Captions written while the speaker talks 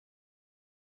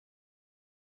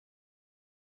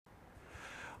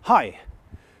Hi,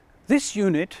 this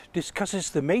unit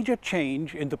discusses the major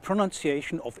change in the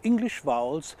pronunciation of English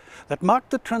vowels that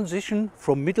marked the transition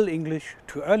from Middle English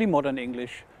to Early Modern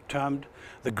English, termed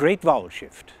the Great Vowel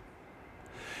Shift.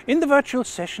 In the virtual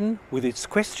session, with its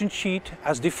question sheet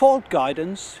as default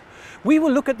guidance, we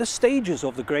will look at the stages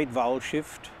of the Great Vowel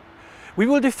Shift. We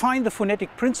will define the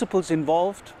phonetic principles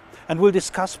involved and will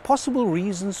discuss possible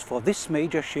reasons for this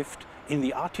major shift in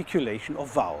the articulation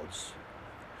of vowels.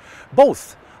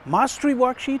 Both Mastery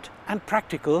Worksheet and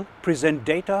Practical present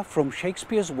data from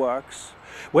Shakespeare's works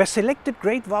where selected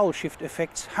Great Vowel Shift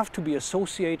effects have to be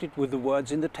associated with the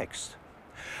words in the text.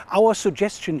 Our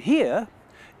suggestion here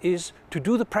is to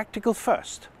do the practical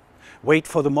first, wait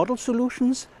for the model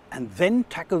solutions and then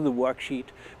tackle the worksheet,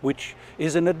 which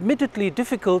is an admittedly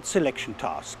difficult selection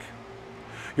task.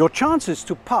 Your chances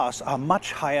to pass are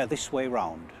much higher this way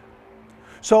round.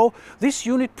 So, this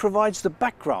unit provides the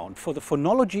background for the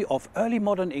phonology of early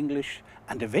modern English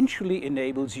and eventually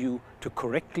enables you to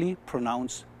correctly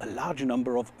pronounce a large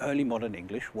number of early modern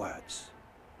English words.